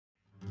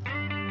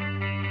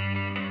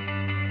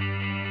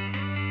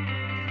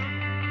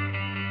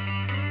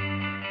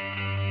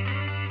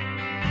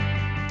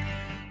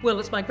Well,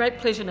 it's my great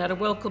pleasure now to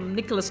welcome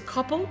Nicholas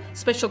Coppel,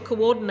 Special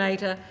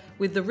Coordinator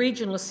with the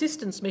Regional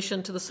Assistance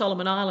Mission to the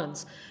Solomon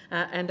Islands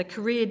and a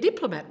career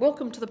diplomat.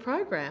 Welcome to the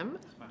program.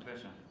 It's my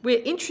pleasure.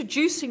 We're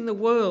introducing the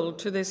world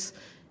to this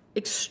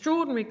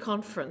extraordinary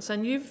conference,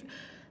 and you've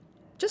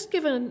just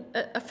given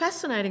a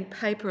fascinating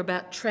paper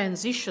about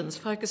transitions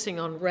focusing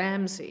on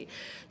RAMSI.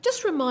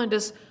 Just remind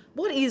us,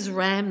 what is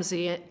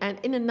RAMSI and,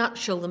 in a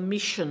nutshell, the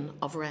mission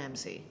of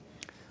RAMSI?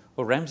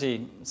 Well,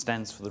 RAMSI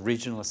stands for the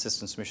Regional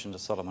Assistance Mission to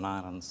Solomon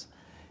Islands.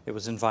 It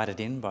was invited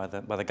in by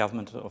the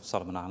government of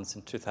Solomon Islands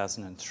in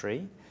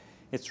 2003.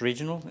 It's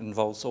regional, it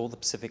involves all the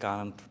Pacific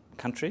Island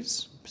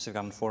countries, Pacific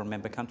Island Forum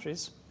member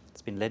countries.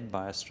 It's been led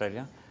by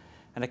Australia.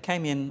 And it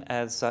came in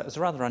as a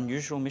rather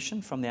unusual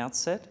mission from the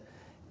outset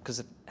because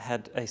it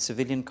had a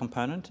civilian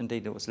component.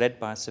 Indeed, it was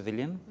led by a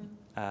civilian,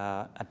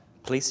 a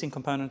policing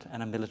component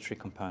and a military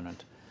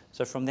component.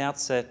 So from the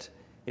outset,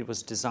 it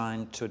was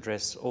designed to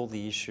address all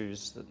the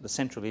issues, the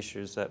central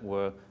issues that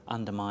were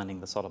undermining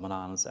the Solomon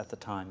Islands at the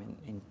time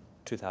in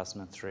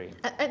 2003.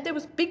 And there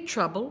was big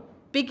trouble,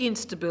 big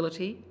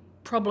instability,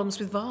 problems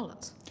with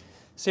violence.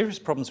 Serious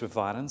problems with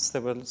violence.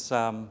 There was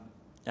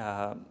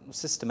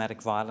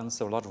systematic violence.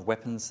 There were a lot of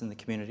weapons in the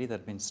community that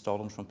had been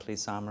stolen from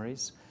police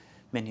armories.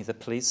 Many of the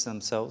police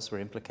themselves were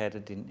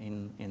implicated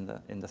in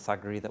the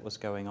thuggery that was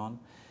going on.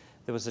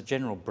 There was a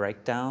general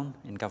breakdown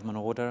in government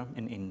order,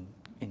 in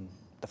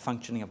the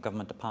functioning of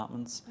government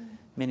departments.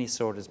 Many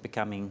saw it as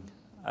becoming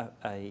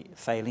a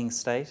failing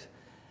state,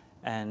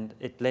 and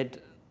it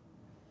led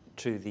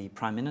to the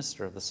Prime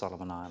Minister of the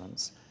Solomon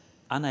Islands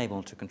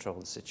unable to control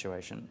the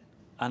situation,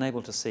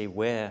 unable to see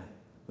where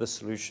the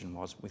solution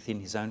was within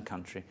his own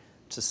country,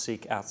 to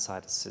seek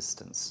outside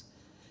assistance.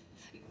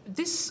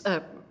 This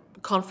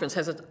conference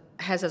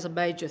has as a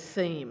major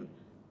theme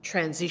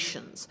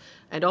transitions,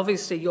 and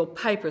obviously your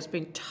paper has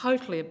been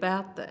totally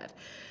about that.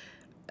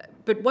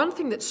 But one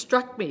thing that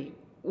struck me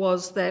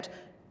was that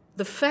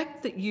the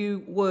fact that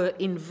you were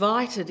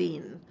invited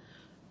in,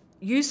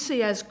 you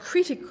see as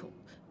critical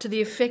to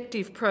the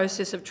effective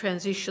process of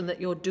transition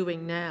that you're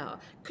doing now.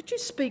 Could you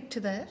speak to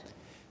that?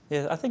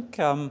 Yeah, I think,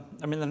 there are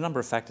a number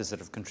of factors that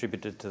have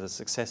contributed to the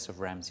success of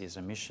RAMSI as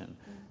a mission,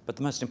 but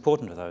the most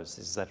important of those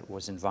is that it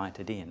was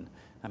invited in.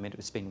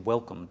 It's been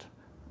welcomed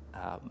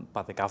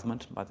by the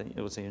government.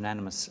 It was a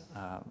unanimous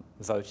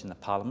vote in the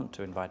Parliament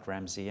to invite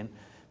RAMSI in.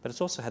 But it's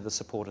also had the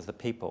support of the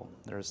people.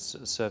 There is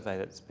a survey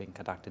that's been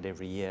conducted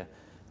every year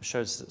that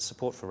shows that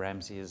support for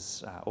RAMSI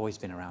has always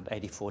been around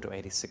 84 to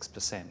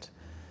 86%.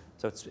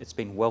 So it's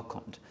been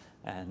welcomed.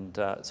 And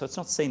so it's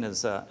not seen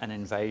as an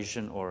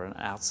invasion or an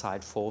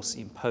outside force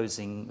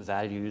imposing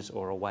values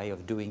or a way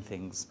of doing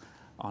things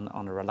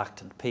on a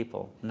reluctant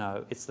people.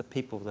 No, it's the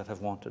people that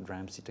have wanted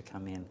RAMSI to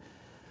come in.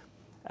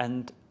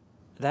 And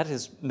that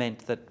has meant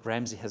that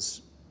RAMSI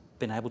has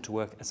been able to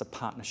work as a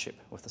partnership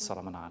with the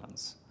Solomon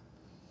Islands.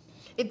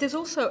 There's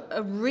also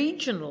a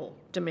regional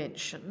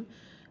dimension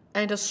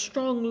and a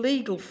strong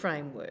legal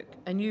framework,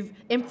 and you've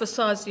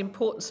emphasised the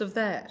importance of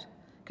that.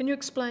 Can you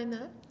explain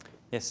that?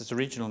 Yes, it's a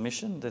regional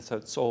mission, so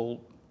it's all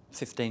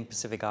 15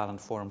 Pacific Island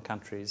Forum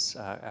countries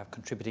are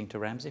contributing to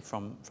RAMSI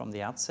from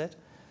the outset.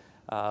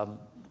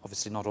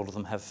 Obviously not all of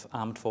them have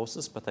armed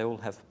forces, but they all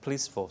have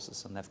police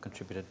forces, and they've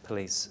contributed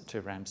police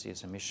to RAMSI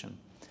as a mission.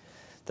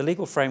 The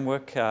legal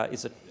framework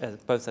is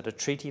both at a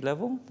treaty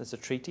level. There's a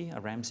treaty, a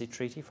RAMSI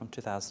treaty from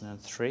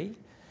 2003,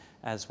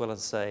 as well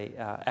as an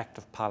Act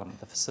of Parliament,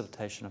 the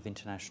Facilitation of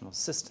International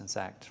Assistance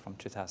Act from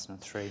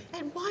 2003.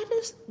 And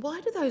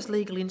why do those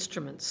legal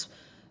instruments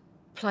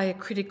play a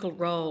critical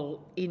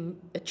role in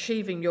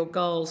achieving your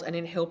goals and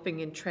in helping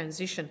in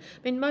transition?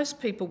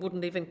 Most people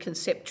wouldn't even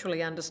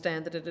conceptually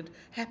understand that it had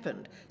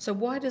happened. So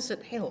why does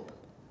it help?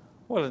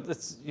 Well,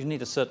 you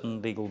need a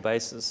certain legal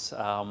basis.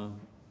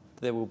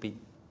 There will be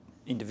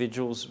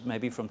individuals,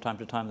 maybe from time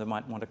to time, they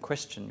might want to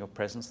question your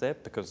presence there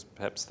because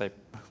perhaps they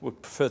would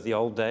prefer the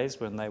old days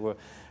when they were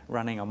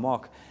running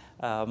amok.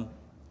 But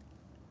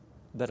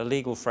a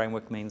legal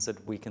framework means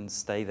that we can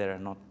stay there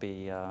and not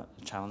be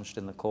challenged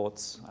in the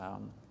courts.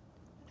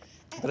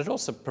 But it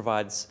also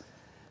provides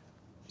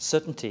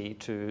certainty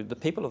to the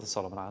people of the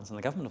Solomon Islands and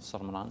the government of the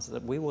Solomon Islands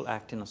that we will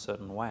act in a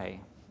certain way.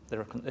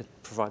 It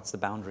provides the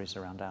boundaries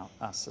around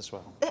us as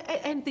well.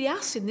 And the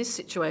us in this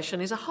situation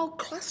is a whole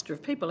cluster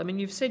of people.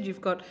 You've said you've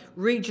got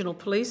regional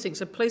policing,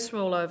 so police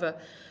from all over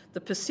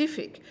the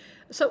Pacific.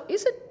 So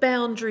is it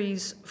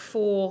boundaries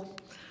for,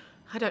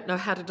 I don't know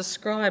how to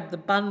describe the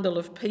bundle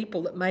of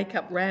people that make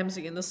up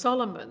RAMSI and the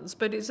Solomons,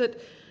 but is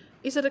it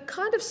a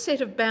kind of set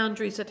of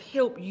boundaries that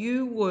help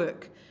you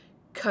work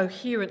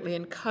coherently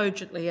and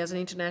cogently as an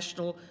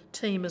international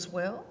team as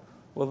well?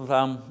 Well,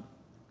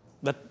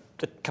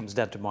 that comes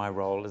down to my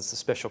role as the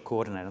Special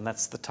Coordinator, and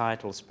that's the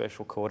title,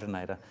 Special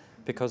Coordinator,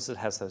 because it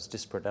has those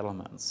disparate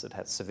elements. It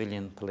has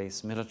civilian,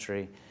 police,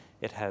 military.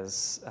 It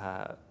has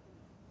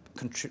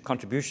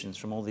contributions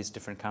from all these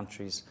different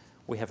countries.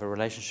 We have a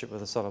relationship with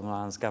the Solomon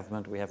Islands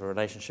government. We have a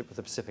relationship with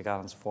the Pacific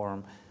Islands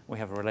Forum. We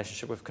have a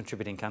relationship with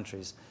contributing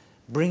countries.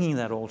 Bringing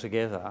that all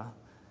together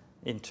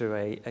into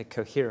a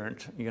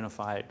coherent,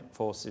 unified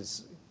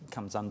force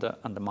comes under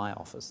my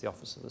office, the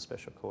Office of the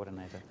Special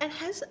Coordinator. And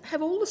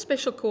have all the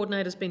special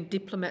coordinators been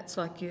diplomats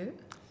like you?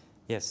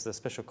 Yes, the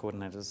special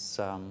coordinators,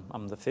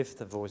 I'm the fifth,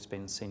 have always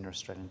been senior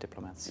Australian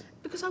diplomats.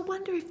 Because I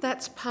wonder if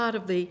that's part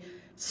of the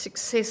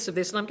success of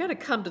this, and I'm going to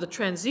come to the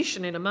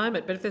transition in a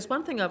moment, but if there's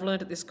one thing I've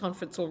learned at this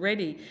conference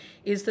already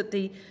is that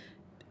the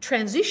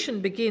transition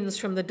begins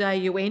from the day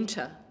you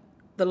enter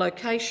the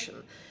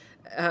location,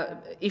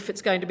 if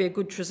it's going to be a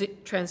good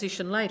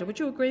transition later. Would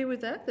you agree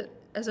with that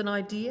as an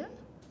idea?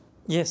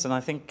 Yes, and I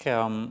think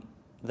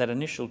that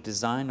initial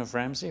design of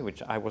RAMSI,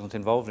 which I wasn't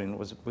involved in,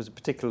 was a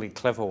particularly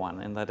clever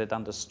one in that it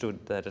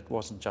understood that it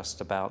wasn't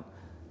just about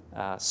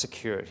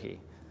security.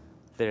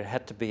 There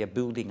had to be a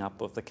building up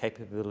of the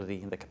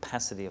capability and the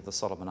capacity of the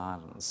Solomon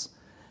Islands,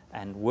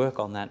 and work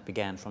on that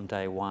began from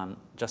day one,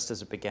 just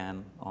as it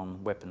began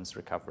on weapons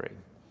recovery.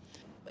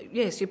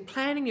 Yes, you're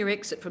planning your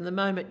exit from the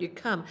moment you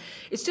come.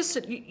 It's just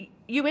that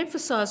you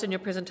emphasised in your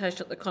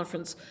presentation at the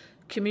conference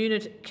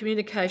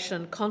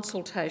communication and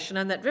consultation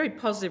and that very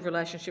positive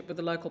relationship with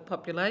the local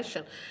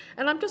population.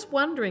 And I'm just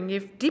wondering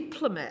if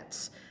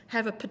diplomats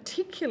have a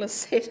particular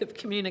set of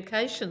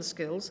communication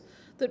skills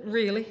that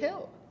really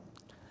help.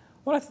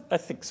 Well, I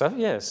think so,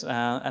 yes.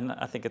 And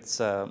I think it's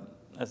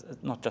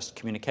not just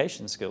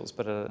communication skills,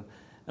 but an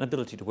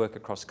ability to work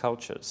across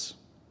cultures.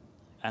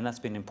 And that's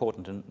been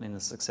important in the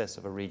success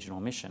of a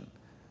regional mission.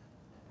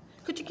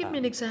 Could you give me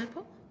an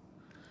example?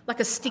 Like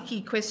a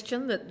sticky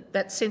question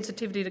that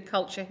sensitivity to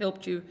culture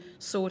helped you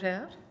sort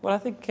out? Well, I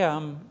think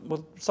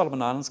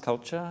Solomon Islands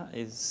culture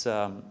is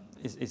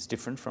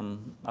different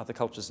from other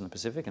cultures in the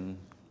Pacific and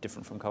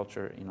different from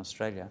culture in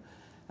Australia.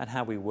 And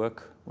how we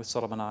work with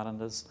Solomon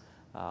Islanders,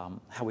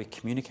 how we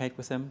communicate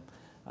with them.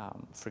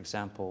 For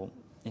example,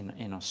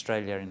 in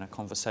Australia, in a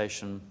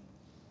conversation,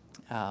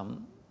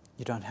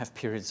 you don't have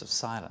periods of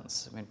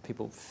silence. I mean,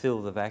 people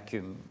fill the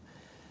vacuum.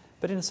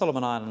 But in the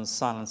Solomon Islands,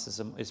 silence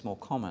is more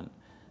common.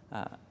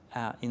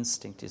 Our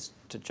instinct is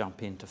to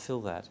jump in to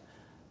fill that.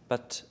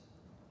 But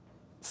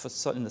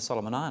in the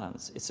Solomon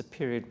Islands, it's a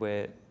period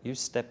where you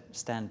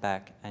stand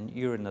back and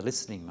you're in the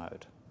listening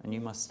mode, and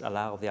you must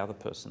allow the other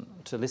person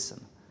to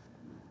listen.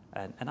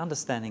 And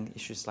understanding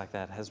issues like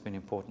that has been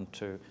important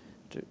to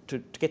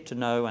get to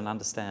know and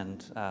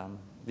understand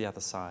the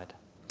other side.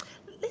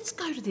 Let's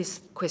go to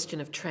this question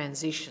of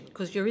transition,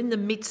 because you're in the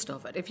midst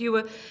of it. If you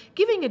were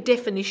giving a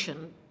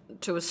definition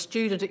to a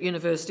student at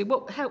university,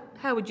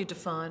 how would you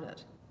define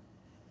it?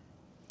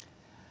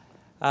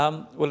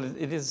 Well,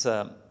 it is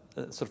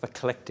sort of a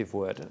collective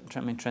word. I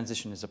mean,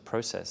 transition is a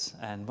process.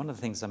 And one of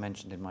the things I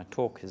mentioned in my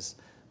talk is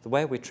the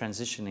way we're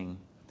transitioning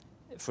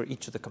for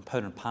each of the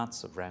component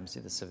parts of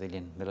RAMSI, the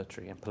civilian,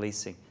 military and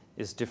policing,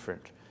 is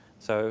different.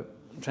 So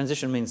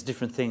transition means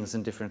different things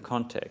in different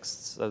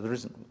contexts. So there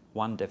isn't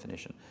one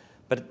definition.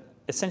 But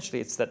essentially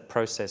it's that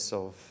process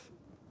of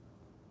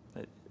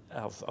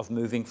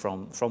moving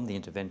from the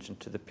intervention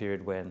to the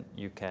period when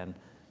you can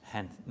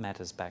hand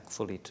matters back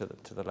fully to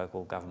the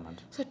local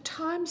government. So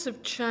times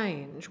of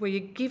change where you're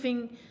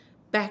giving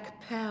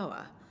back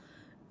power,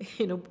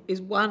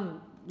 is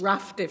one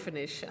rough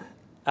definition.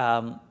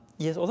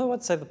 Yes, although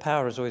I'd say the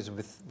power is always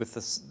with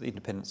the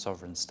independent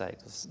sovereign state,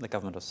 the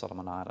government of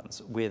Solomon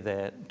Islands. We're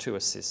there to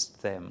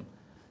assist them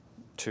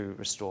to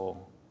restore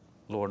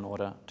law and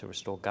order, to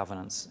restore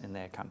governance in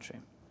their country.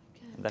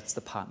 Okay. And that's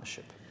the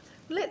partnership.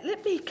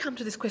 Let me come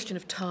to this question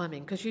of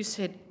timing, because you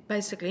said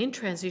basically in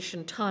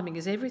transition timing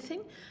is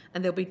everything,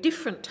 and there'll be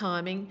different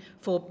timing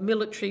for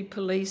military,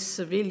 police,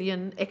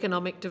 civilian,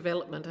 economic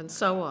development and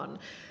so on.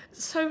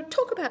 So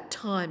talk about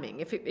timing.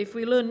 If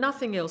we learn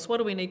nothing else, what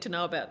do we need to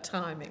know about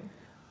timing?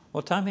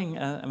 Well, timing,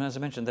 as I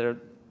mentioned, there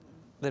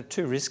are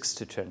two risks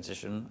to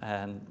transition,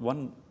 and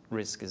one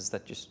risk is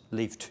that you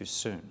leave too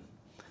soon.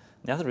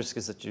 The other risk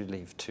is that you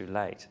leave too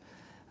late.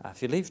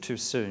 If you leave too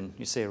soon,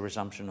 you see a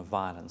resumption of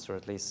violence, or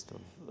at least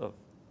of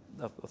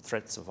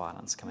threats of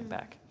violence coming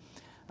back.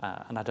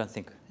 And I don't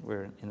think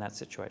we're in that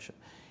situation.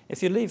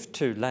 If you leave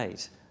too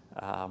late,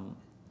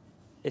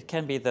 it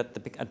can be that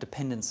a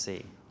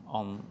dependency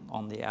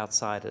on the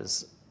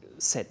outsiders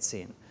sets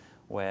in,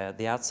 where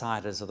the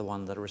outsiders are the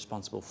ones that are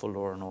responsible for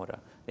law and order.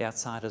 The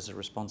outsiders are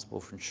responsible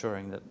for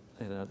ensuring that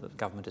the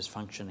government is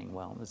functioning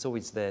well. It's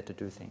always there to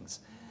do things.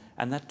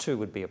 And that too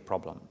would be a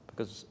problem,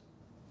 because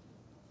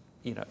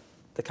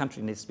the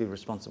country needs to be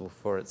responsible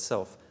for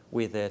itself.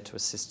 We're there to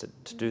assist it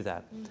to do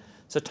that.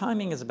 So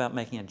timing is about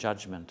making a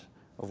judgment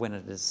of when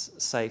it is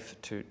safe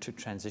to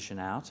transition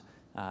out,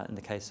 in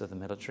the case of the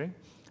military,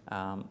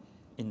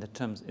 in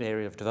the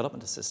area of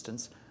development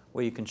assistance,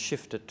 where you can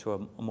shift it to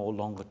a more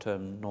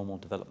longer-term normal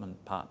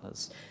development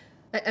partners.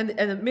 And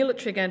the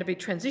military are going to be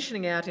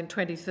transitioning out in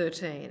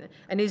 2013.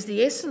 And is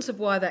the essence of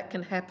why that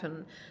can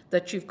happen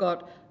that you've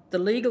got the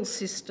legal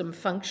system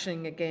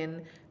functioning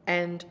again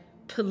and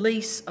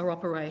police are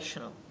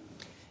operational?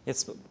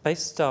 It's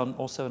based on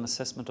also an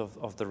assessment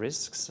of the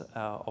risks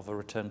of a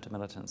return to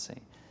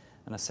militancy,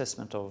 an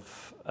assessment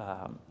of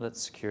the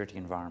security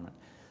environment.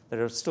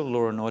 There are still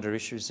law and order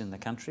issues in the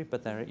country,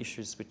 but there are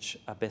issues which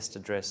are best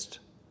addressed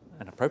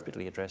and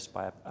appropriately addressed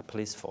by a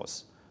police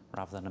force,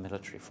 rather than a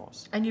military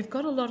force. And you've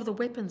got a lot of the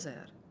weapons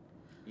out.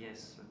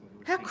 Yes.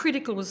 How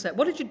critical was that?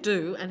 What did you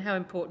do and how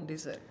important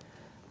is it?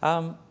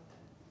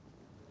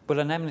 Well,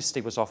 an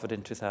amnesty was offered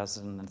in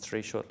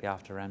 2003, shortly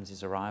after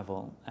RAMSI's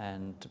arrival,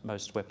 and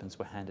most weapons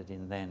were handed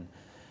in then.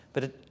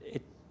 But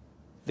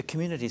the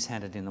communities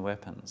handed in the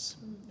weapons.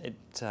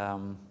 It's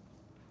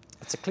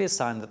a clear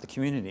sign that the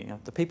community,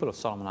 the people of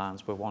Solomon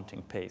Islands, were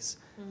wanting peace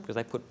because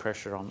they put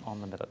pressure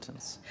on the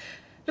militants.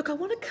 Look, I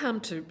want to come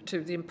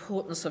to the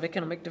importance of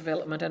economic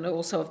development and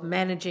also of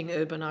managing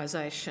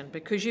urbanisation,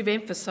 because you've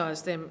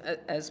emphasised them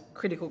as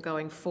critical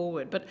going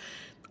forward. But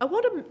I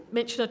want to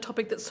mention a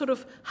topic that's sort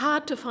of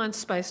hard to find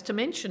space to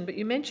mention, but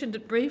you mentioned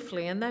it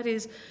briefly, and that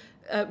is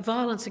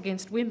violence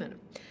against women.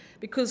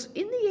 Because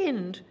in the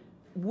end,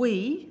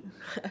 we,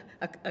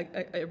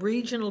 a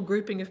regional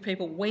grouping of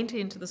people, went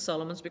into the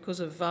Solomons because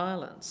of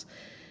violence.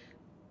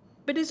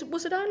 But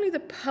was it only the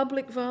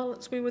public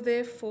violence we were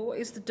there for?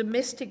 Is the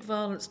domestic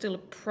violence still a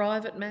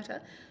private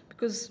matter?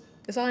 Because,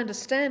 as I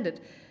understand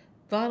it,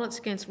 violence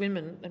against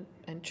women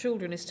and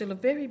children is still a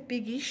very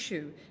big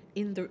issue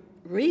in the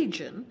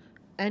region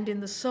and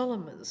in the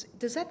Solomons.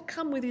 Does that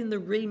come within the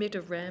remit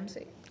of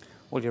RAMSI?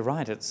 Well, you're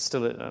right. It's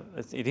still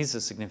it is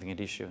a significant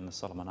issue in the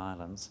Solomon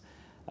Islands.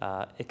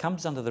 It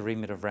comes under the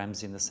remit of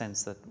RAMSI in the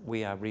sense that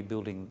we are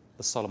rebuilding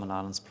the Solomon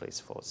Islands police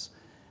force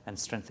and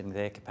strengthening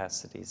their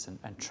capacities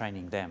and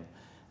training them.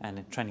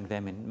 And training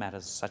them in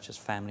matters such as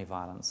family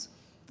violence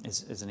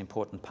is an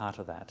important part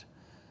of that.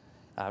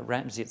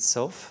 RAMSI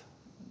itself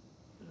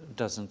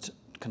doesn't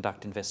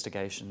conduct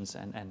investigations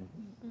and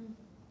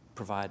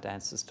provide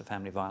answers to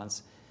family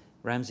violence.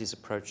 RAMSI's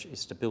approach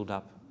is to build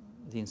up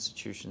the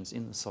institutions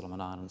in the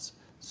Solomon Islands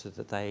so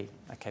that they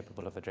are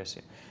capable of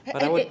addressing it.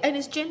 But and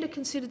is gender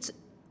considered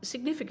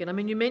significant? I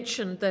mean, you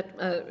mentioned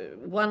that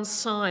one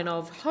sign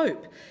of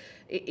hope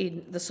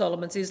in the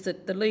Solomons is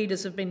that the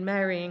leaders have been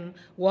marrying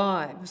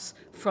wives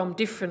from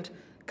different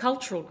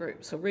cultural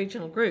groups or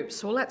regional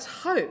groups. Well, that's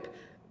hope,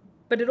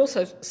 but it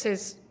also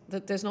says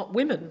that there's not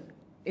women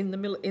in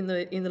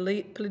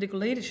the political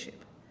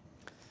leadership.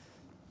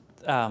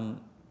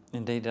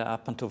 Indeed,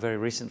 up until very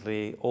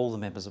recently, all the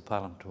members of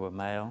Parliament were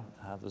male.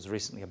 There was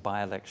recently a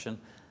by-election,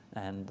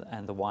 and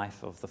the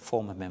wife of the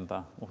former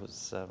member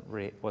was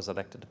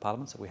elected to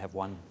Parliament. So we have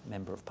one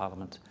member of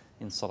Parliament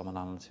in Solomon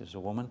Islands who's a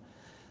woman.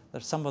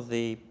 Some of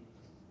the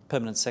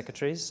permanent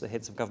secretaries, the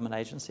heads of government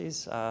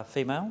agencies, are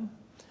female,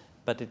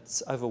 but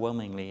it's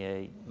overwhelmingly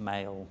a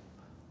male.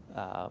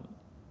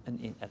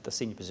 At the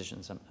senior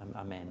positions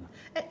are men.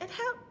 And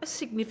how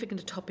significant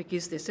a topic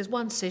is this? There's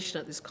one session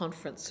at this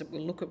conference that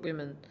will look at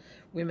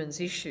women's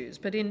issues,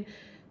 but in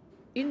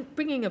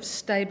bringing of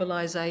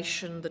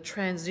stabilisation, the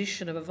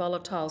transition of a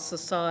volatile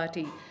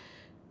society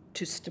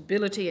to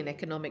stability and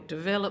economic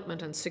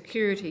development and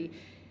security,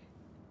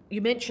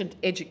 you mentioned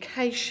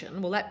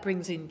education. Well, that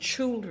brings in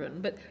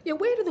children, but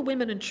where do the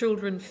women and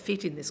children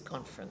fit in this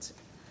conference?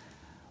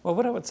 Well,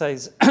 what I would say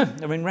is, I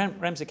mean,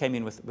 RAMSI came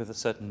in with a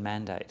certain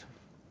mandate.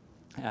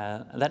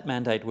 That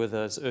mandate were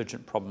those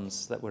urgent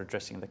problems that we're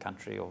addressing in the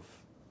country of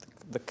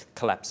the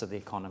collapse of the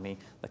economy,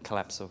 the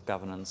collapse of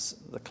governance,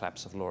 the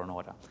collapse of law and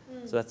order.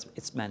 So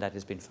its mandate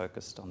has been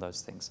focused on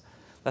those things.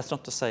 That's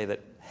not to say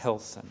that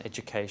health and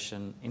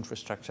education,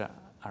 infrastructure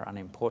are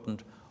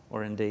unimportant,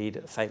 or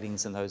indeed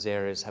failings in those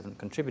areas haven't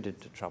contributed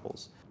to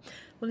troubles.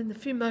 Well, in the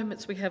few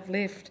moments we have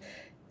left,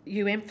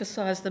 you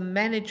emphasise the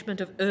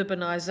management of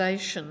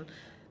urbanisation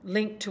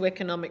linked to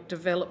economic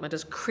development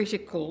as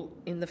critical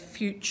in the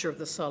future of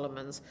the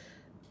Solomons.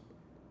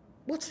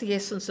 What's the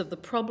essence of the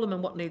problem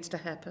and what needs to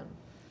happen?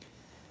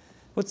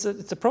 Well,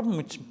 it's a problem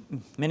which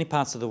many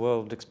parts of the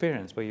world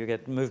experience, where you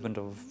get movement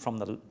from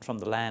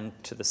the land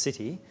to the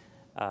city.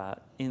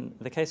 In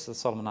the case of the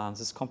Solomon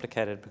Islands, it's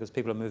complicated because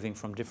people are moving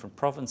from different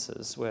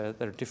provinces where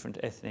there are different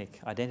ethnic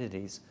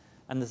identities,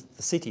 and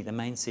the city, the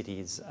main city,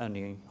 is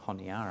only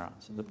Honiara.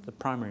 So the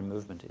primary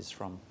movement is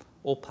from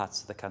all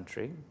parts of the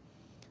country,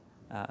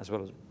 as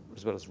well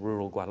as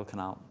rural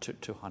Guadalcanal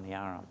to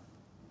Honiara.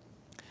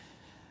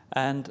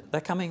 And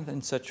they're coming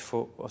in search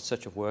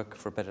of work,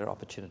 for better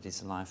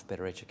opportunities in life,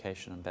 better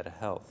education and better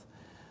health.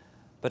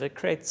 But it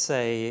creates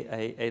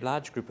a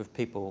large group of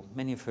people,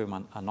 many of whom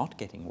are not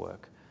getting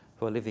work,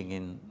 who are living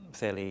in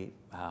fairly,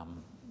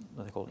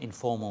 what they call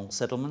informal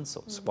settlements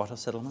or squatter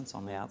settlements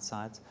on the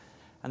outsides.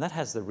 And that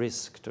has the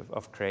risk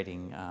of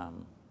creating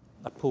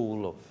a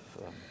pool of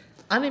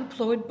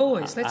unemployed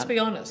boys, let's be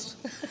honest.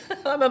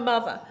 I'm a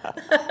mother.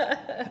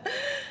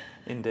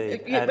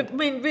 Indeed. Yeah, but I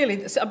mean, really,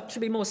 to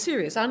be more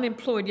serious,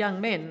 unemployed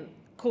young men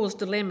cause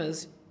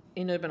dilemmas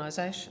in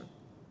urbanisation.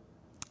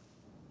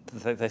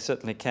 They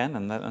certainly can,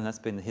 and that's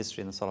been the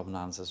history in the Solomon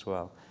Islands as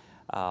well.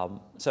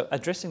 So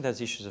addressing those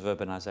issues of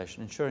urbanisation,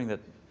 ensuring that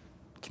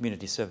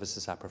community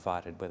services are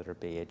provided, whether it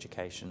be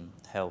education,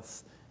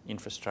 health,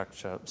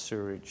 infrastructure,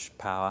 sewerage,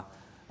 power,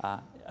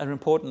 are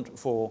important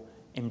for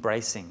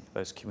embracing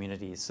those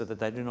communities so that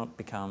they do not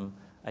become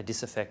a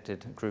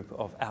disaffected group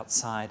of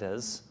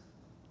outsiders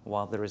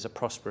while there is a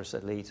prosperous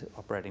elite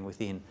operating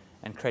within,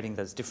 and creating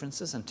those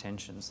differences and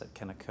tensions that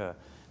can occur.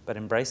 but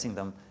embracing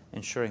them,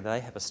 ensuring they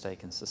have a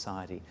stake in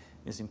society,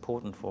 is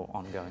important for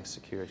ongoing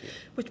security.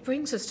 Which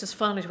brings us just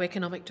finally to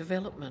economic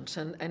development.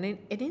 And in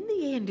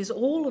the end, is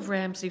all of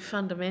RAMSI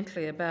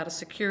fundamentally about a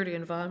security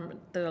environment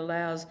that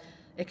allows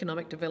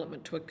economic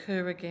development to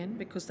occur again,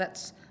 because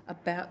that's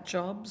about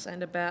jobs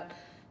and about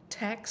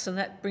tax, and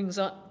that brings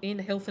in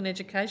health and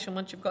education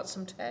once you've got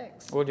some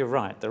tax. Well, you're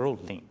right, they're all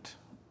linked.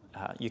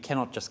 You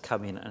cannot just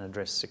come in and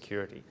address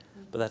security,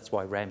 but that's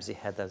why RAMSI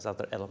had those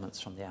other elements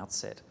from the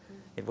outset.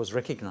 It was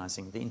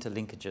recognising the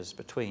interlinkages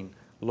between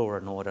law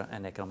and order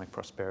and economic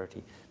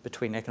prosperity,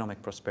 between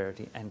economic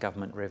prosperity and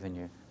government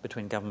revenue,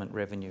 between government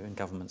revenue and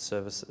government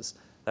services.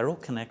 They're all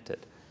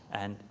connected,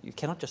 and you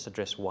cannot just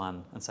address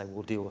one and say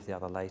we'll deal with the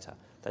other later.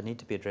 They need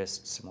to be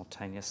addressed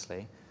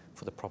simultaneously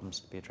for the problems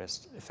to be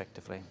addressed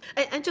effectively.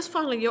 And just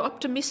finally, you're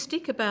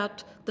optimistic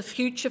about the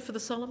future for the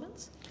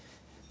Solomons?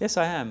 Yes,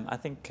 I am. I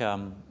think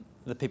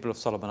the people of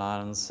Solomon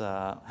Islands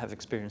have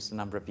experienced a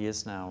number of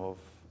years now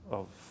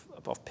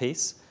of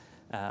peace,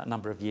 a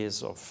number of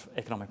years of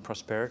economic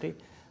prosperity,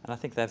 and I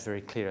think they're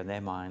very clear in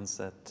their minds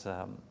that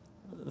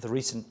the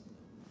recent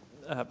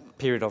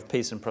period of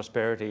peace and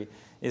prosperity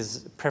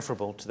is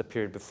preferable to the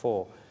period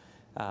before.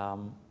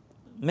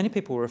 Many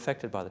people were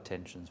affected by the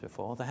tensions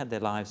before. They had their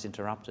lives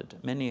interrupted.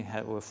 Many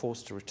were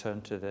forced to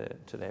return to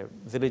their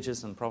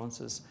villages and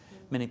provinces.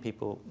 Many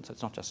people, so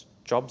it's not just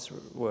jobs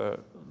were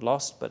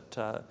lost, but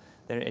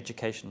their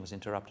education was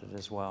interrupted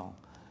as well.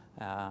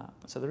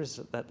 So there is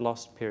that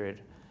lost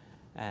period,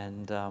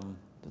 and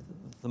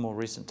the more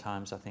recent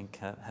times, I think,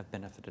 have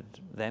benefited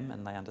them,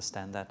 and they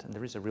understand that, and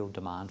there is a real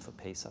demand for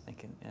peace, I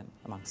think,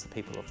 amongst the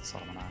people of the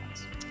Solomon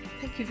Islands.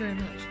 Thank you very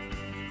much.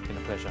 It's been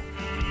a pleasure.